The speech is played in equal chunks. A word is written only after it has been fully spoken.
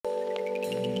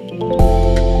In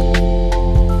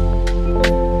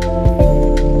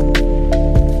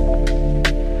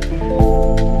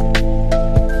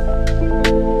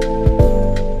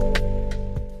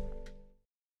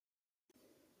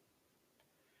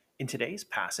today's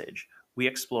passage, we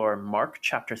explore Mark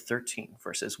chapter 13,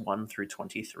 verses 1 through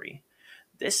 23.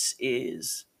 This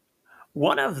is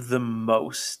one of the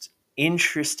most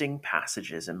interesting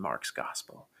passages in Mark's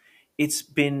gospel. It's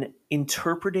been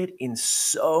interpreted in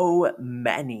so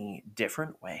many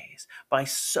different ways by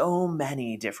so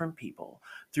many different people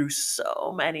through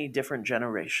so many different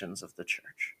generations of the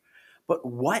church. But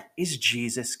what is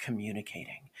Jesus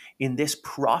communicating in this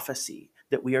prophecy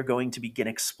that we are going to begin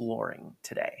exploring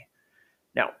today?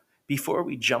 Now, before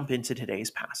we jump into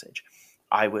today's passage,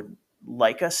 I would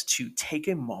like us to take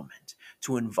a moment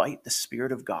to invite the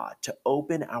Spirit of God to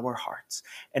open our hearts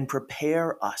and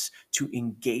prepare us to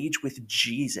engage with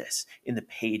Jesus in the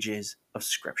pages of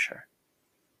Scripture.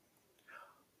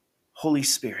 Holy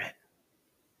Spirit,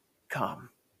 come,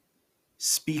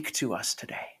 speak to us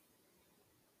today.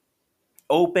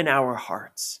 Open our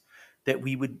hearts that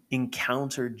we would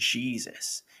encounter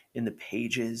Jesus in the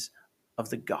pages of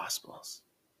the Gospels.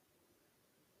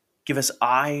 Give us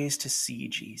eyes to see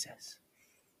Jesus,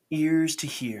 ears to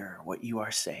hear what you are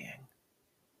saying.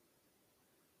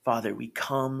 Father, we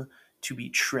come to be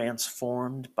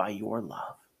transformed by your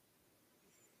love.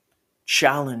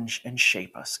 Challenge and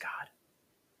shape us, God.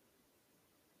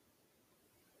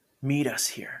 Meet us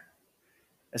here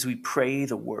as we pray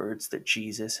the words that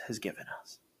Jesus has given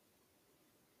us.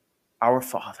 Our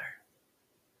Father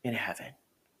in heaven,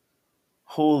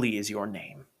 holy is your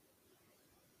name.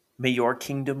 May your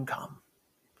kingdom come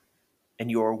and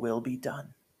your will be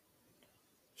done,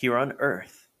 here on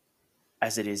earth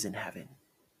as it is in heaven.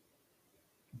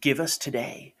 Give us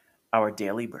today our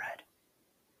daily bread,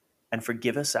 and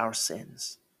forgive us our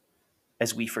sins,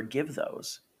 as we forgive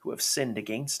those who have sinned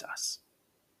against us.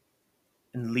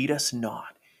 And lead us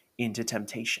not into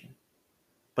temptation,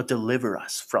 but deliver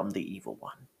us from the evil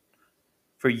one.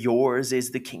 For yours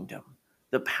is the kingdom,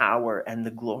 the power, and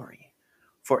the glory,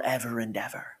 forever and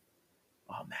ever.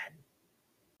 Amen.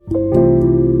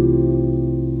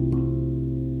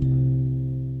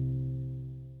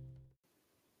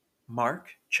 Mark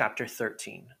chapter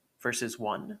 13, verses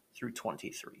 1 through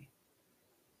 23.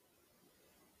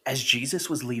 As Jesus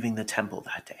was leaving the temple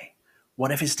that day,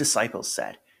 one of his disciples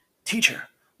said, "Teacher,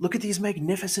 look at these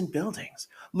magnificent buildings.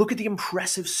 Look at the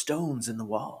impressive stones in the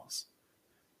walls."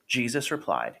 Jesus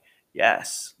replied,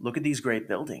 "Yes, look at these great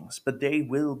buildings, but they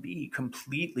will be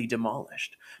completely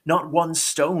demolished. Not one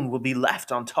stone will be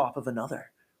left on top of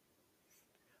another."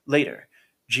 Later,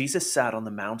 Jesus sat on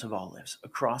the Mount of Olives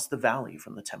across the valley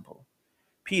from the temple.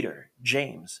 Peter,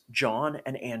 James, John,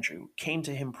 and Andrew came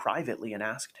to him privately and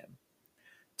asked him,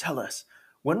 "Tell us,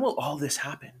 when will all this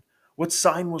happen? What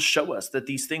sign will show us that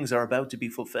these things are about to be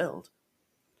fulfilled?"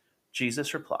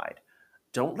 Jesus replied,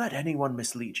 "Don't let anyone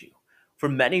mislead you, for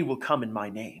many will come in my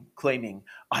name, claiming,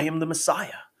 'I am the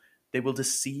Messiah.' They will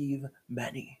deceive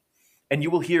many. And you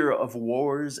will hear of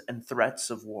wars and threats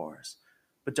of wars.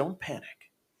 But don't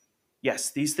panic.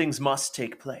 Yes, these things must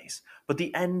take place, but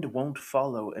the end won't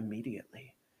follow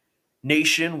immediately.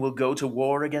 Nation will go to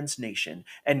war against nation,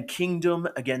 and kingdom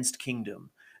against kingdom.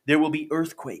 There will be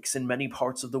earthquakes in many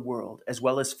parts of the world, as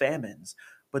well as famines,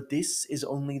 but this is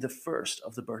only the first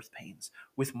of the birth pains,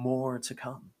 with more to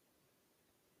come.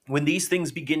 When these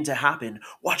things begin to happen,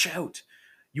 watch out.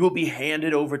 You will be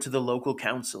handed over to the local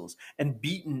councils and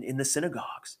beaten in the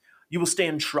synagogues. You will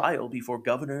stand trial before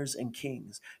governors and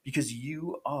kings because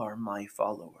you are my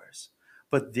followers.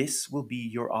 But this will be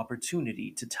your opportunity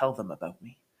to tell them about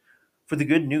me. For the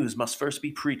good news must first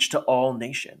be preached to all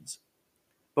nations.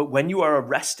 But when you are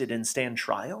arrested and stand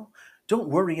trial, don't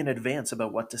worry in advance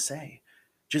about what to say.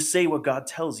 Just say what God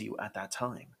tells you at that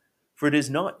time. For it is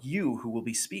not you who will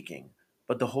be speaking,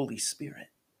 but the Holy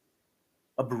Spirit.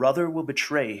 A brother will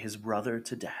betray his brother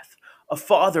to death. A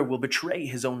father will betray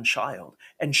his own child,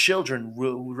 and children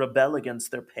will rebel against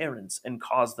their parents and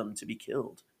cause them to be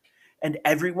killed. And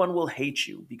everyone will hate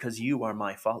you because you are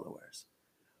my followers.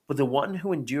 But the one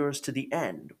who endures to the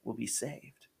end will be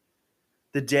saved.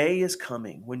 The day is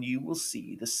coming when you will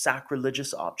see the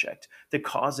sacrilegious object that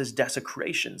causes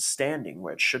desecration standing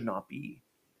where it should not be.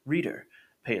 Reader,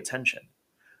 pay attention.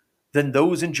 Then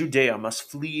those in Judea must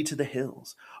flee to the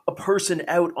hills. A person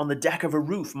out on the deck of a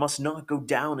roof must not go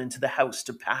down into the house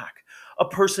to pack. A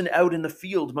person out in the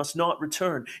field must not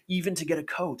return, even to get a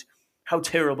coat. How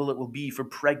terrible it will be for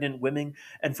pregnant women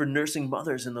and for nursing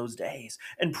mothers in those days.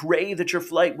 And pray that your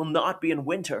flight will not be in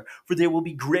winter, for there will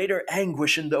be greater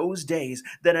anguish in those days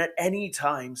than at any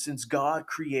time since God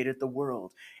created the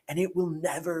world, and it will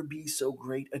never be so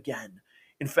great again.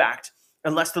 In fact,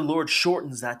 unless the Lord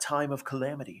shortens that time of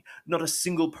calamity, not a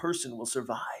single person will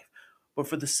survive. But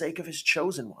for the sake of his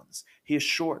chosen ones, he has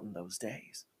shortened those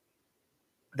days.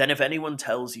 Then, if anyone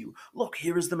tells you, "Look,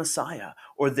 here is the Messiah,"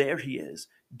 or "There he is,"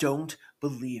 don't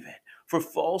believe it. For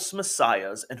false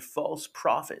messiahs and false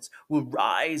prophets will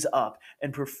rise up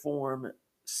and perform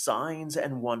signs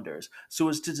and wonders so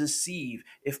as to deceive,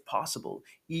 if possible,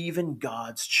 even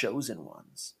God's chosen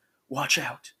ones. Watch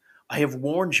out. I have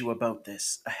warned you about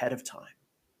this ahead of time.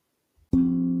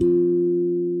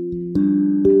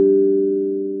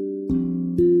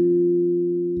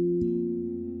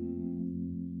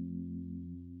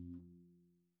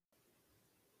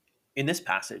 In this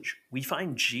passage, we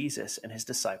find Jesus and his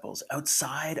disciples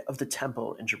outside of the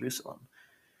temple in Jerusalem.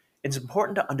 It's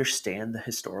important to understand the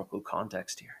historical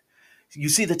context here. You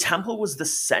see, the temple was the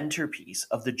centerpiece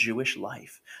of the Jewish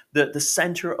life, the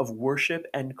center of worship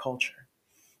and culture.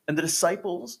 And the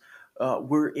disciples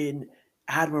were in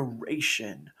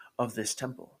admiration of this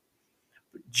temple.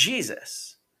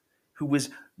 Jesus, who was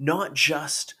not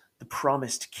just the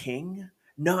promised king,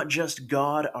 not just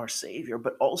God our Savior,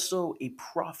 but also a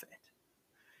prophet,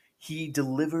 he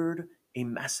delivered a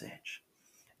message.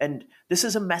 And this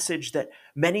is a message that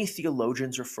many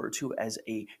theologians refer to as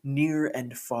a near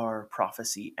and far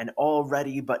prophecy, an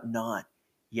already but not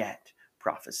yet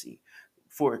prophecy.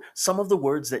 For some of the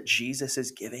words that Jesus is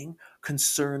giving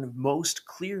concern most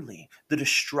clearly the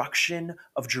destruction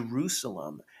of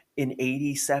Jerusalem in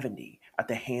AD 70 at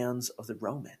the hands of the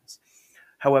Romans.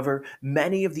 However,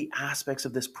 many of the aspects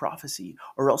of this prophecy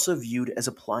are also viewed as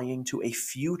applying to a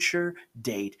future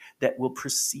date that will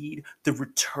precede the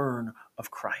return of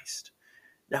Christ.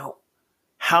 Now,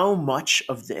 how much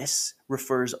of this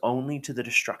refers only to the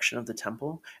destruction of the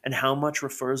temple and how much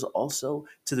refers also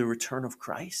to the return of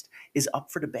Christ is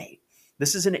up for debate.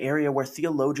 This is an area where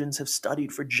theologians have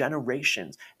studied for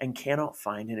generations and cannot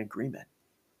find an agreement.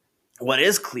 What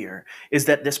is clear is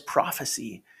that this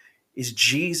prophecy is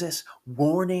Jesus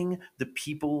warning the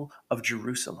people of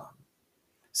Jerusalem,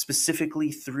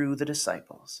 specifically through the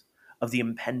disciples, of the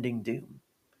impending doom,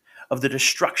 of the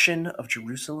destruction of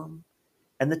Jerusalem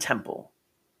and the temple,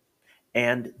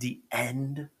 and the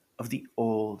end of the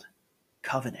old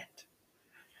covenant.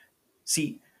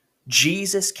 See,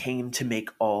 Jesus came to make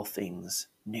all things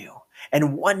new.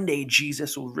 And one day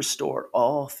Jesus will restore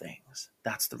all things.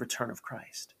 That's the return of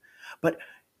Christ. But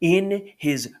in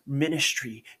his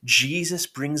ministry, Jesus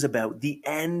brings about the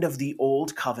end of the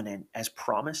old covenant as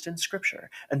promised in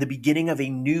Scripture and the beginning of a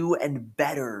new and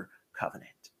better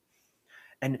covenant.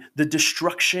 And the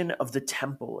destruction of the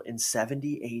temple in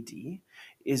 70 AD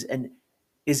is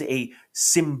a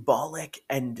symbolic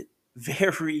and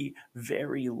very,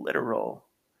 very literal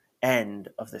end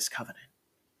of this covenant.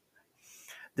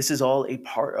 This is all a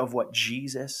part of what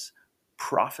Jesus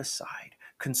prophesied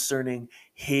concerning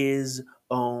his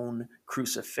own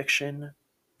crucifixion,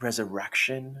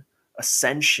 resurrection,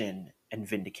 ascension, and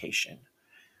vindication.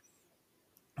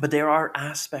 But there are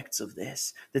aspects of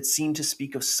this that seem to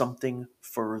speak of something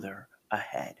further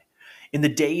ahead. In the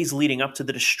days leading up to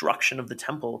the destruction of the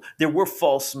temple, there were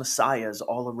false messiahs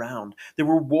all around. There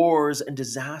were wars and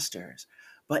disasters.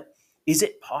 But is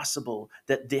it possible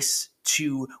that this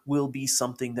too will be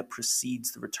something that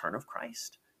precedes the return of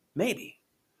Christ? Maybe.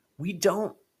 We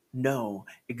don't know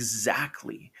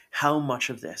exactly how much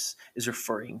of this is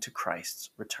referring to Christ's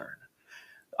return.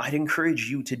 I'd encourage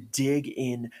you to dig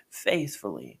in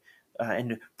faithfully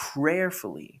and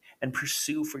prayerfully and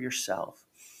pursue for yourself.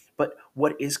 But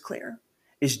what is clear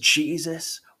is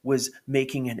Jesus was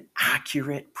making an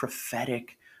accurate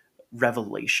prophetic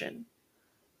revelation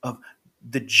of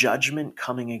the judgment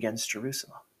coming against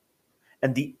Jerusalem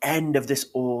and the end of this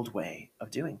old way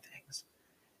of doing things.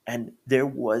 And there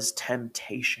was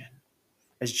temptation,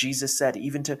 as Jesus said,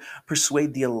 even to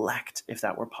persuade the elect, if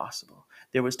that were possible.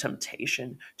 There was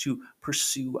temptation to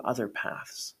pursue other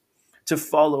paths, to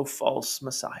follow false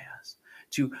messiahs,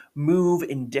 to move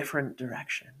in different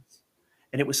directions.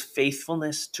 And it was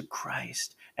faithfulness to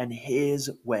Christ and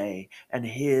his way and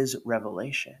his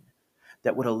revelation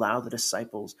that would allow the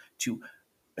disciples to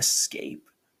escape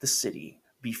the city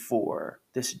before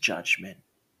this judgment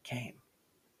came.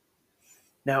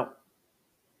 Now,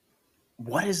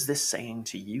 what is this saying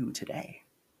to you today?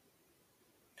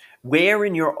 Where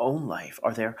in your own life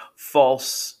are there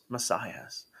false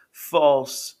messiahs,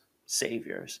 false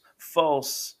saviors,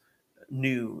 false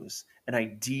news and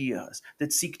ideas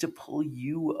that seek to pull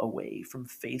you away from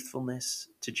faithfulness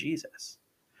to Jesus?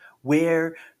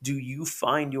 Where do you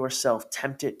find yourself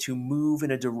tempted to move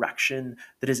in a direction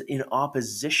that is in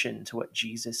opposition to what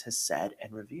Jesus has said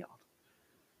and revealed?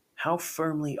 How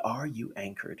firmly are you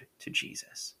anchored to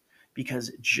Jesus?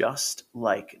 Because just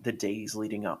like the days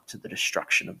leading up to the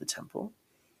destruction of the temple,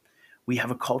 we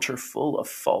have a culture full of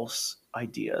false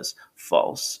ideas,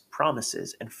 false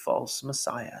promises, and false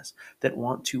messiahs that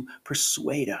want to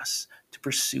persuade us to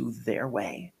pursue their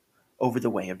way over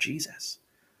the way of Jesus.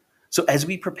 So, as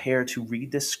we prepare to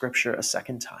read this scripture a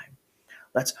second time,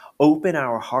 let's open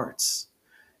our hearts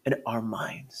and our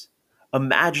minds.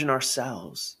 Imagine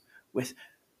ourselves with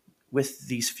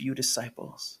these few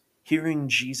disciples, hearing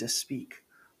Jesus speak,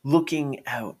 looking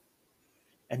out,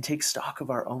 and take stock of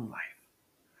our own life.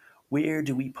 Where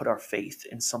do we put our faith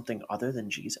in something other than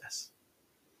Jesus?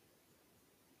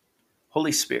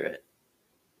 Holy Spirit,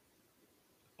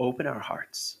 open our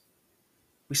hearts.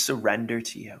 We surrender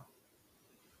to you.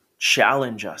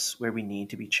 Challenge us where we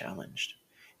need to be challenged.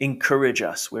 Encourage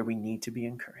us where we need to be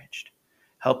encouraged.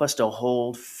 Help us to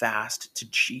hold fast to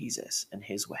Jesus and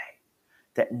his way,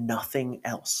 that nothing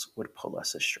else would pull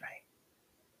us astray.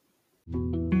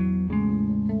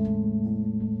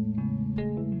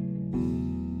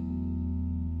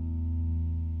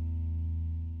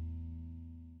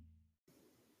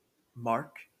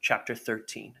 Mark chapter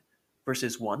 13,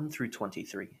 verses 1 through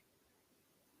 23.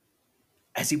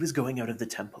 As he was going out of the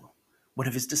temple, one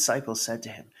of his disciples said to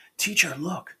him, "Teacher,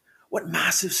 look, what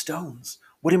massive stones,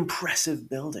 what impressive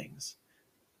buildings."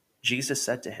 Jesus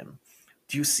said to him,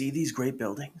 "Do you see these great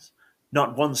buildings?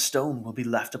 Not one stone will be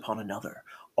left upon another.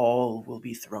 All will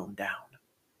be thrown down."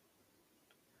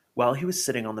 While he was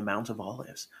sitting on the Mount of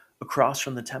Olives, across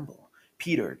from the temple,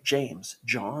 Peter, James,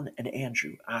 John, and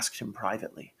Andrew asked him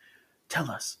privately, "Tell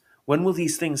us, when will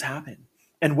these things happen?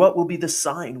 And what will be the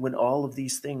sign when all of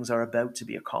these things are about to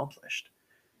be accomplished?"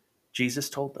 Jesus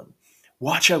told them,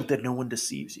 "Watch out that no one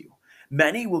deceives you.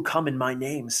 Many will come in my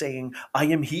name, saying, 'I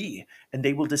am he,' and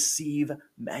they will deceive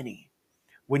many.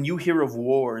 When you hear of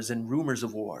wars and rumors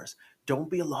of wars,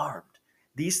 don't be alarmed.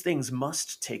 These things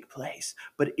must take place,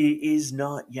 but it is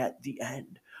not yet the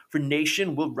end. For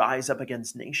nation will rise up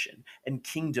against nation, and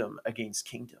kingdom against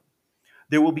kingdom.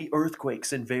 There will be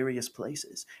earthquakes in various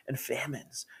places, and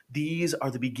famines. These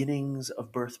are the beginnings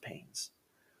of birth pains.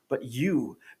 But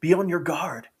you, be on your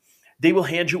guard. They will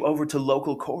hand you over to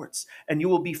local courts, and you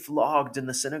will be flogged in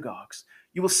the synagogues.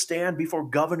 You will stand before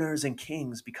governors and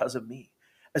kings because of me,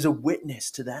 as a witness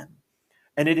to them.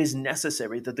 And it is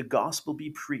necessary that the gospel be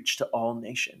preached to all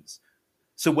nations.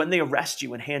 So when they arrest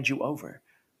you and hand you over,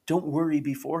 don't worry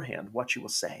beforehand what you will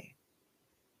say.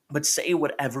 But say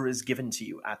whatever is given to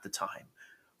you at the time,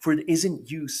 for it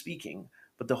isn't you speaking,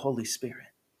 but the Holy Spirit.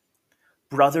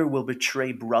 Brother will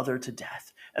betray brother to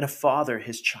death, and a father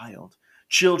his child.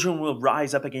 Children will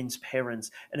rise up against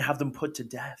parents and have them put to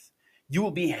death. You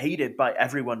will be hated by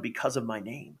everyone because of my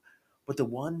name, but the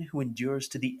one who endures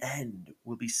to the end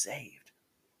will be saved.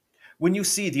 When you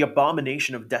see the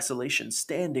abomination of desolation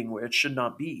standing where it should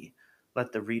not be,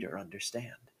 let the reader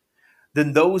understand.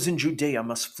 Then those in Judea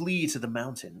must flee to the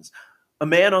mountains. A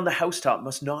man on the housetop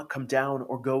must not come down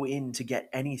or go in to get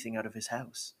anything out of his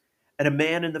house. And a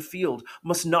man in the field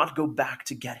must not go back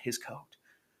to get his coat.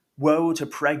 Woe to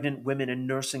pregnant women and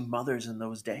nursing mothers in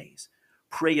those days.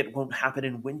 Pray it won't happen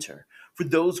in winter, for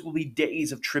those will be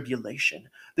days of tribulation,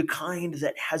 the kind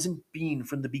that hasn't been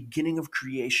from the beginning of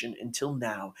creation until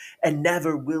now, and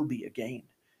never will be again.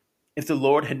 If the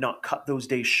Lord had not cut those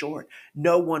days short,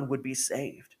 no one would be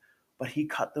saved. But he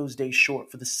cut those days short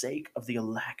for the sake of the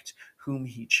elect whom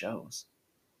he chose.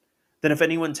 Then if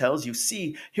anyone tells you,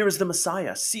 'See, here is the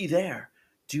Messiah, see there,'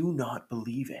 do not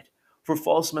believe it. For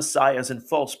false messiahs and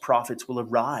false prophets will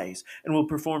arise and will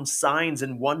perform signs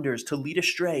and wonders to lead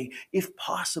astray, if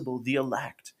possible, the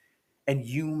elect. And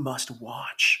you must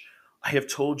watch. I have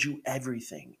told you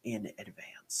everything in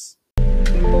advance."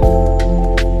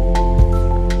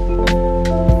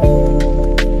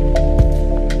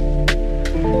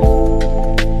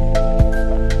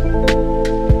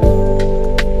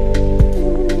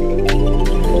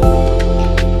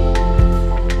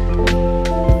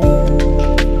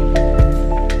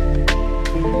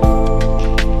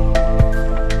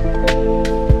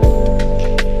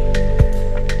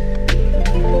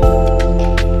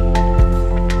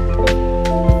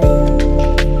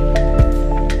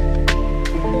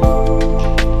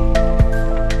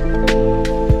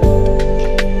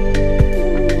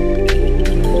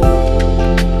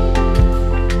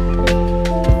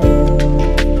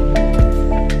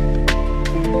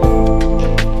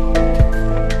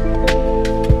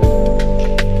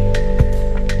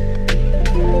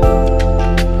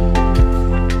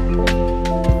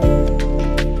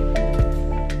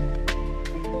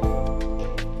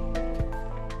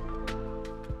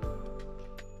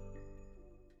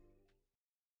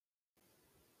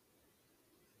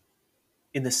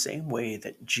 In the same way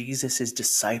that Jesus'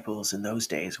 disciples in those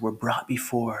days were brought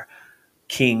before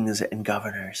kings and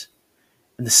governors,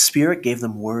 and the Spirit gave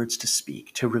them words to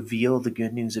speak to reveal the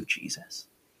good news of Jesus,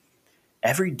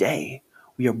 every day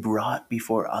we are brought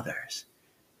before others,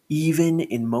 even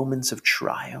in moments of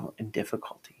trial and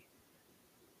difficulty.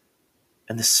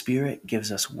 And the Spirit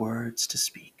gives us words to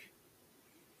speak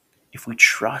if we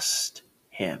trust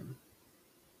Him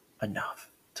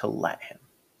enough to let Him.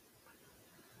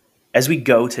 As we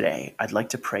go today, I'd like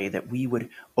to pray that we would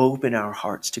open our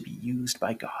hearts to be used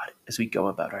by God as we go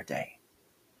about our day.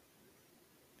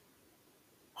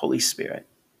 Holy Spirit,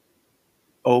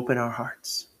 open our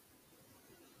hearts.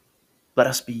 Let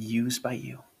us be used by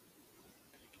you.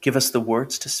 Give us the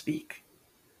words to speak,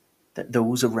 that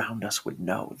those around us would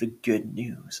know the good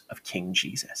news of King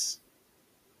Jesus.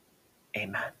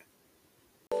 Amen.